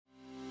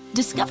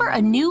Discover a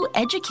new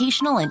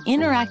educational and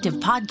interactive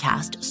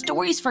podcast,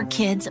 Stories for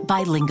Kids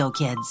by Lingo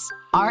Kids.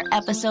 Our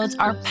episodes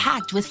are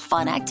packed with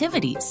fun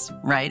activities.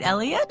 Right,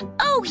 Elliot?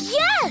 Oh,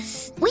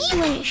 yes! We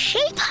went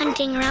shape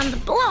hunting around the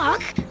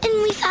block,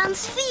 and we found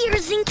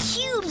spheres and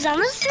cubes on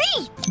the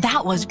street.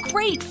 That was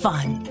great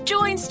fun.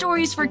 Join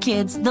Stories for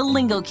Kids, the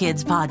Lingo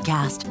Kids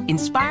podcast,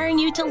 inspiring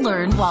you to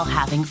learn while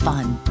having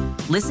fun.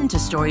 Listen to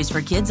Stories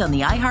for Kids on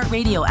the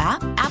iHeartRadio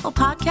app, Apple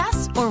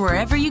Podcasts, or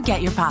wherever you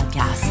get your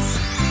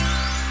podcasts.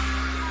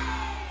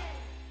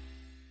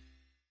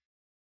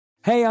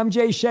 Hey, I'm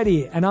Jay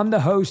Shetty, and I'm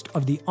the host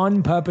of the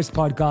On Purpose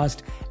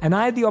podcast, and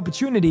I had the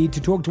opportunity to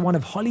talk to one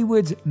of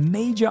Hollywood's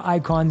major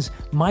icons,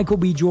 Michael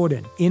B.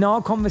 Jordan. In our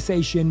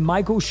conversation,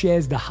 Michael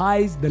shares the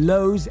highs, the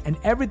lows, and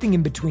everything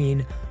in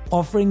between,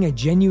 offering a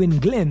genuine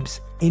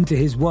glimpse into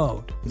his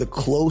world. The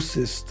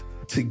closest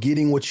to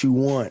getting what you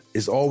want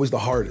is always the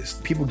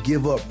hardest. People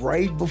give up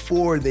right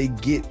before they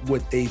get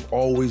what they've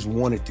always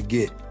wanted to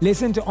get.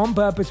 Listen to On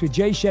Purpose with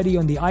Jay Shetty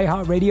on the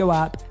iHeartRadio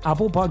app,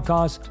 Apple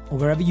Podcasts, or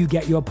wherever you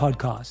get your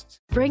podcasts.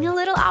 Bring a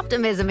little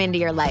optimism into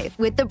your life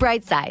with The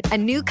Bright Side, a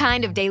new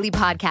kind of daily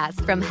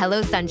podcast from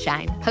Hello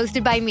Sunshine,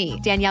 hosted by me,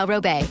 Danielle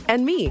Robay.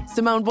 And me,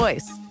 Simone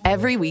Boyce.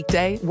 Every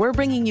weekday, we're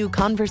bringing you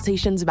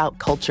conversations about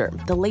culture,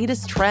 the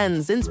latest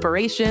trends,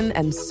 inspiration,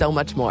 and so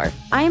much more.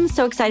 I am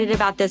so excited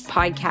about this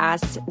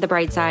podcast, The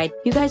Bright Side.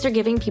 You guys are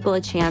giving people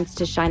a chance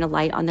to shine a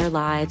light on their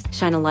lives,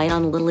 shine a light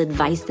on a little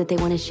advice that they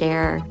want to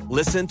share.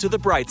 Listen to The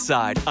Bright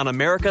Side on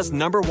America's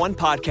 #1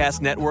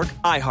 podcast network,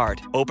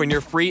 iHeart. Open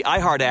your free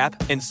iHeart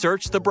app and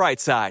search The Bright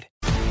Side.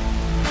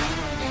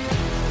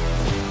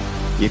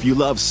 If you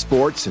love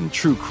sports and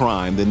true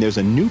crime, then there's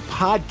a new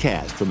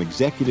podcast from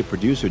executive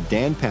producer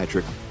Dan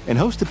Patrick and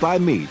hosted by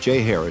me,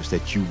 Jay Harris,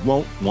 that you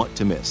won't want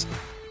to miss.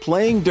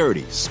 Playing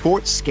Dirty: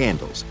 Sports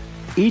Scandals.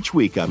 Each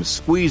week, I'm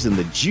squeezing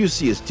the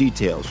juiciest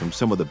details from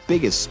some of the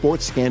biggest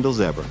sports scandals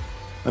ever.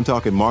 I'm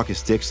talking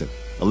Marcus Dixon,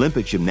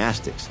 Olympic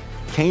gymnastics,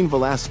 Cain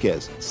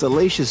Velasquez,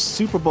 salacious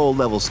Super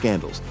Bowl-level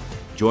scandals.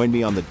 Join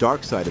me on the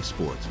dark side of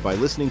sports by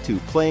listening to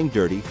Playing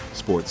Dirty: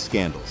 Sports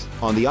Scandals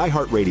on the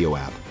iHeartRadio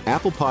app,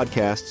 Apple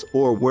Podcasts,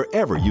 or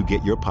wherever you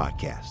get your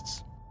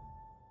podcasts.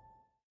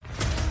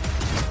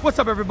 What's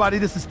up, everybody?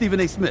 This is Stephen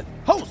A. Smith,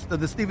 host of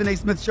the Stephen A.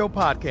 Smith Show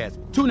podcast.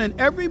 Tune in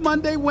every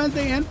Monday,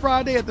 Wednesday, and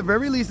Friday at the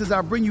very least as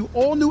I bring you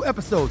all new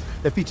episodes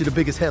that feature the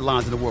biggest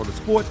headlines in the world of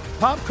sports,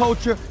 pop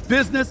culture,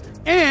 business,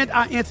 and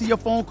I answer your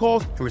phone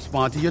calls and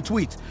respond to your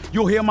tweets.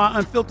 You'll hear my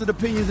unfiltered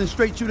opinions and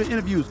straight-shooter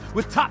interviews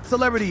with top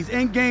celebrities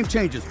and game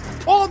changers.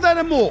 All that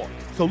and more.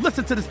 So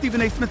listen to the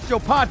Stephen A. Smith Show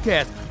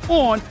podcast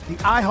on the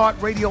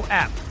iHeartRadio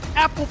app,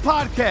 Apple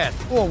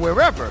Podcasts, or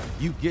wherever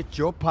you get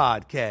your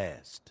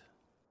podcast.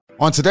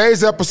 On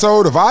today's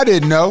episode of I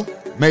Didn't Know,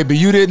 maybe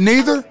you didn't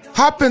either,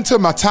 hop into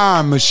my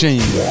time machine.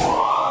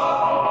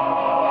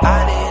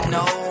 I didn't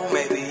know,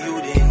 maybe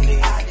you didn't need.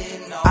 I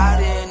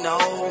didn't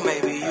know,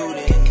 maybe you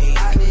didn't need.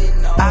 I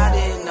didn't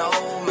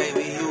know,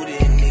 maybe you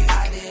didn't need.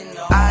 I didn't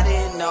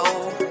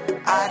know.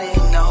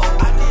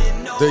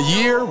 The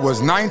year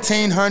was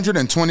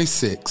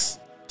 1926.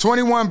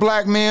 21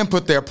 black men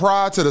put their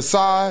pride to the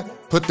side,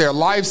 put their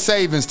life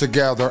savings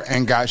together,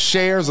 and got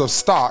shares of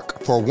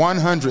stock for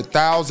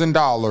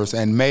 $100,000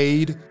 and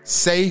made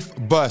Safe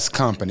Bus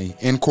Company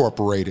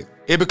Incorporated.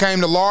 It became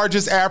the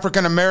largest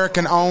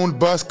African-American-owned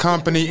bus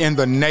company in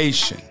the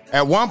nation.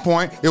 At one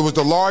point, it was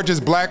the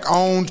largest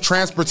black-owned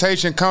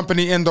transportation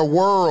company in the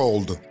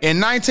world.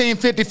 In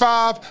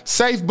 1955,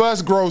 Safe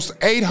Bus grossed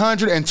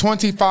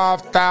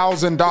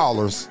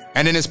 $825,000.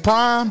 And in its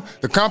prime,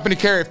 the company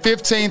carried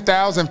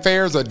 15,000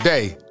 fares a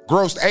day,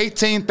 grossed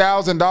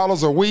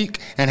 $18,000 a week,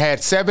 and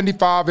had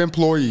 75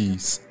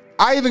 employees.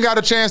 I even got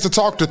a chance to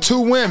talk to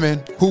two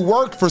women who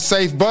worked for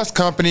Safe Bus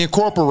Company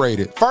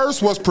Incorporated.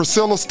 First was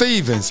Priscilla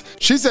Stevens.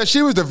 She said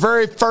she was the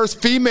very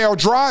first female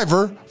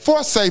driver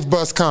for Safe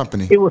Bus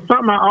Company. It was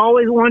something I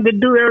always wanted to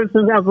do ever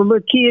since I was a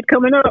little kid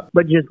coming up,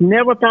 but just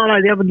never thought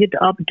I'd ever get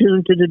the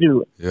opportunity to do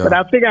it. Yeah. But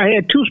I figured I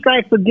had 2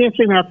 strikes against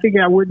it, and I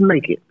figured I wouldn't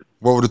make it.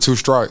 What were the 2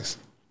 strikes?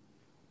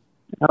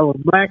 I was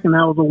black and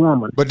I was a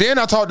woman. But then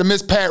I talked to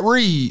Miss Pat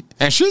Reed,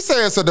 and she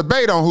said it's a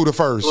debate on who the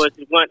first. Was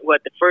the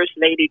first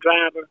lady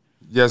driver?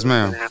 Yes,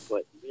 ma'am.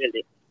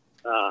 Really?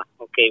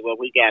 Okay, well,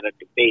 we got a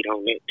debate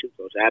on that, too,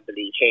 because I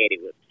believe Hattie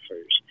was the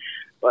first.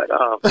 But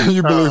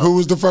you believe who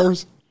was the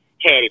first?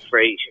 Hattie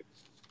Frazier.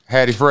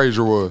 Hattie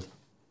Frazier was.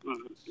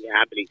 Mm-hmm.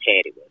 Yeah, I believe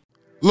Hattie was.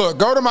 Look,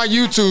 go to my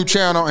YouTube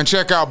channel and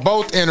check out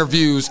both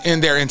interviews in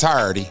their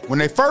entirety. When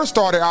they first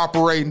started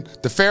operating,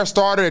 the fare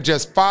started at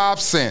just 5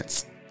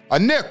 cents. A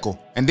nickel,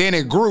 and then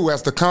it grew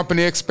as the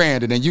company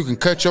expanded, and you can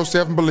cut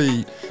yourself and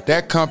believe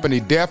that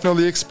company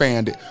definitely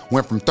expanded.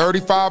 Went from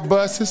 35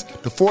 buses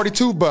to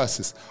 42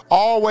 buses.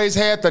 Always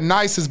had the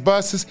nicest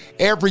buses.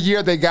 Every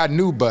year they got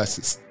new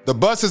buses. The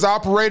buses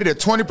operated at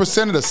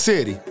 20% of the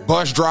city.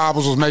 Bus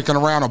drivers was making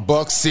around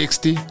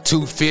 $1.60,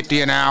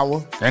 $2.50 an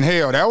hour. And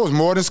hell, that was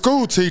more than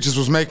school teachers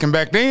was making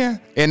back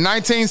then. In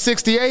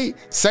 1968,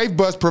 Safe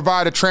Bus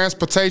provided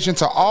transportation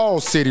to all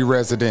city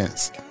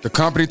residents. The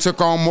company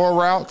took on more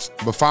routes,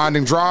 but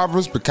finding drivers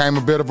service became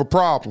a bit of a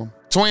problem.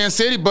 Twin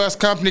City Bus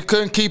Company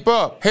couldn't keep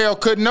up. Hell,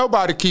 couldn't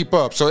nobody keep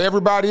up, so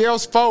everybody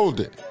else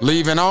folded,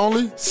 leaving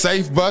only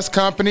Safe Bus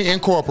Company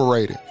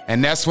Incorporated.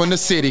 And that's when the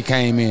city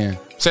came in.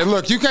 Said,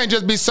 look, you can't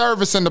just be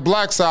servicing the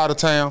black side of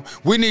town.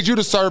 We need you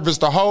to service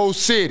the whole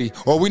city,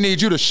 or we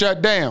need you to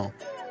shut down.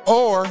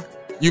 Or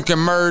you can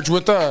merge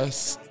with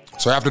us.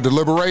 So after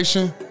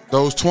deliberation,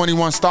 those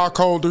 21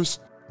 stockholders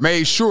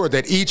made sure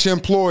that each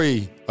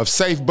employee of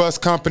Safe Bus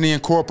Company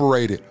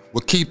Incorporated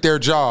would keep their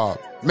job.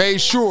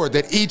 Made sure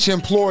that each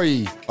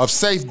employee of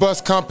Safe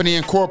Bus Company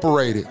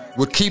Incorporated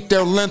would keep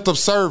their length of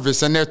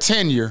service and their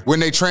tenure when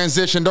they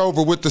transitioned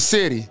over with the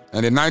city.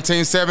 And in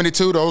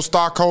 1972, those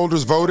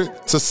stockholders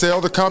voted to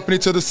sell the company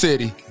to the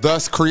city,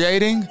 thus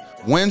creating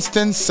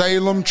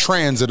Winston-Salem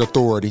Transit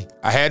Authority.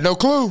 I had no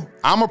clue.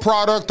 I'm a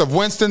product of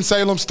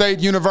Winston-Salem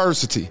State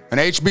University, an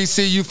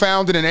HBCU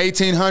founded in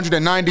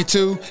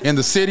 1892 in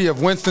the city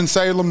of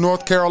Winston-Salem,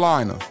 North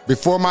Carolina.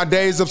 Before my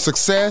days of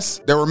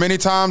success, there were many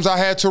times I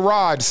had to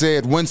ride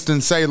said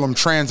Winston-Salem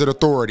Transit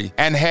Authority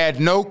and had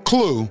no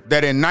clue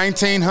that in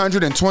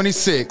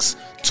 1926,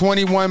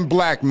 21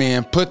 black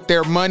men put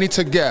their money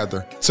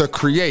together to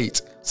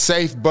create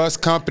Safe Bus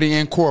Company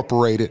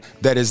Incorporated,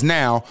 that is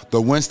now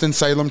the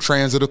Winston-Salem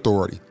Transit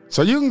Authority.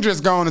 So you can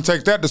just go on and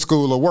take that to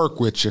school or work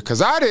with you,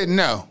 because I didn't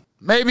know.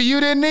 Maybe you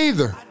didn't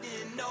either.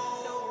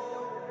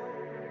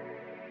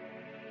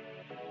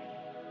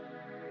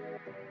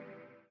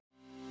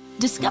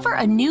 Discover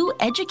a new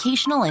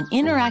educational and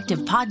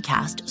interactive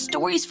podcast,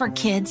 Stories for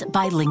Kids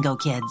by Lingo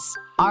Kids.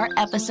 Our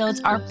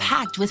episodes are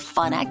packed with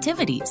fun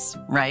activities.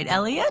 Right,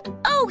 Elliot?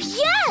 Oh,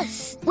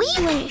 yes! We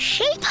went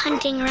shape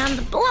hunting around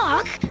the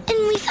block,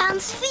 and we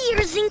found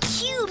spheres and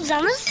cubes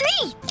on the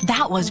street.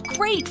 That was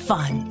great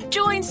fun.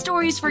 Join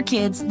Stories for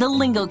Kids, the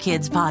Lingo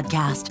Kids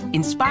podcast,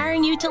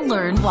 inspiring you to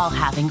learn while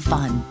having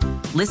fun.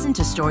 Listen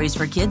to Stories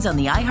for Kids on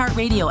the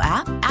iHeartRadio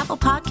app, Apple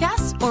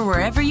Podcasts, or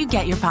wherever you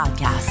get your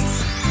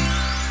podcasts.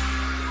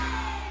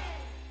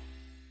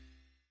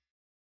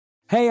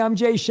 Hey, I'm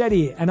Jay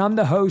Shetty, and I'm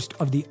the host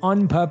of the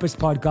On Purpose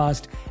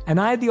podcast, and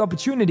I had the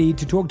opportunity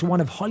to talk to one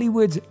of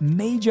Hollywood's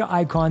major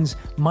icons,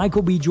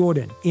 Michael B.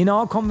 Jordan. In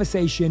our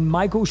conversation,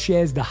 Michael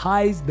shares the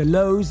highs, the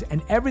lows,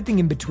 and everything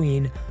in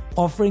between,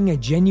 offering a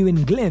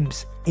genuine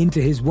glimpse into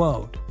his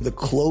world. The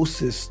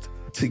closest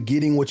to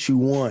getting what you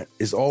want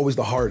is always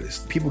the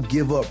hardest. People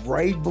give up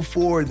right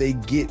before they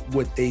get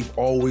what they've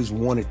always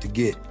wanted to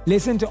get.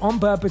 Listen to On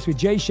Purpose with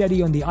Jay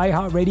Shetty on the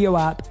iHeartRadio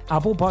app,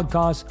 Apple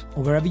Podcasts,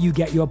 or wherever you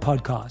get your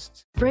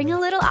podcasts. Bring a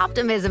little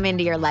optimism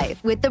into your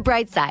life with The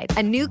Bright Side,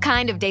 a new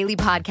kind of daily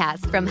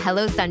podcast from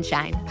Hello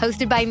Sunshine,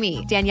 hosted by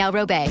me, Danielle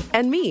Robay.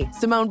 And me,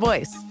 Simone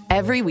Boyce.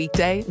 Every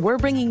weekday, we're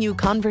bringing you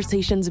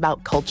conversations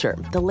about culture,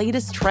 the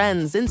latest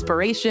trends,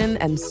 inspiration,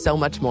 and so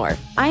much more.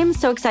 I am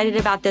so excited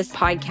about this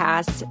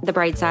podcast, The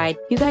Bright Side.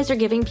 You guys are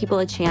giving people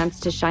a chance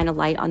to shine a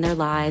light on their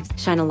lives,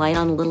 shine a light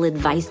on a little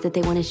advice that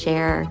they want to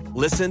share.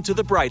 Listen to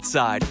The Bright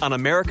Side on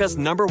America's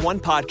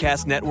 #1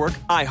 podcast network,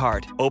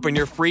 iHeart. Open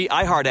your free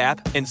iHeart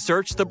app and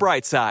search The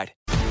Bright Side.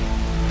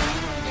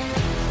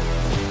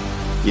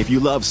 If you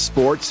love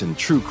sports and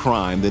true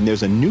crime, then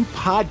there's a new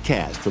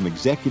podcast from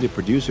executive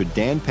producer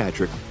Dan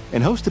Patrick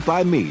and hosted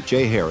by me,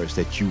 Jay Harris,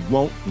 that you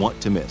won't want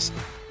to miss.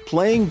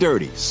 Playing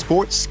Dirty: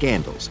 Sports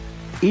Scandals.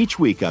 Each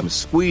week, I'm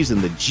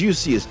squeezing the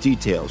juiciest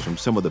details from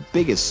some of the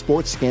biggest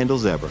sports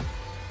scandals ever.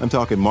 I'm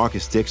talking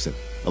Marcus Dixon,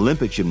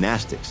 Olympic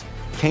gymnastics,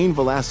 Cain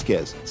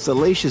Velasquez,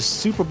 salacious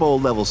Super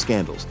Bowl-level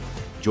scandals.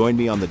 Join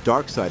me on the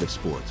dark side of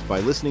sports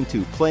by listening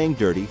to Playing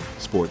Dirty: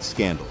 Sports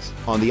Scandals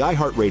on the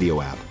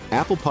iHeartRadio app,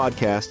 Apple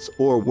Podcasts,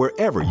 or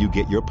wherever you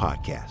get your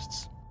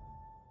podcasts.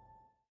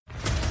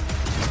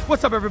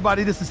 What's up,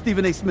 everybody? This is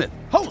Stephen A. Smith,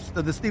 host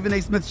of the Stephen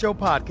A. Smith Show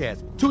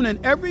podcast. Tune in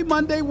every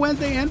Monday,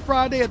 Wednesday, and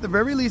Friday at the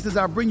very least as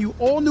I bring you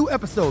all new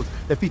episodes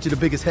that feature the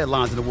biggest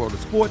headlines in the world of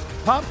sports,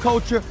 pop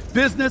culture,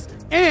 business,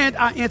 and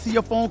I answer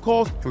your phone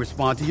calls and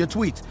respond to your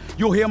tweets.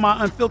 You'll hear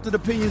my unfiltered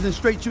opinions and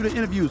straight-shooter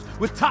interviews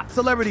with top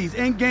celebrities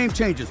and game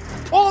changers.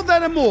 All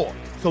that and more.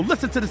 So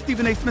listen to the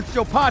Stephen A. Smith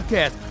Show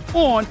podcast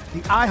on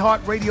the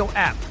iHeartRadio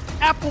app,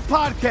 Apple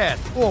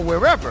Podcasts, or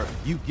wherever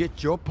you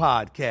get your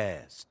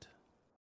podcast.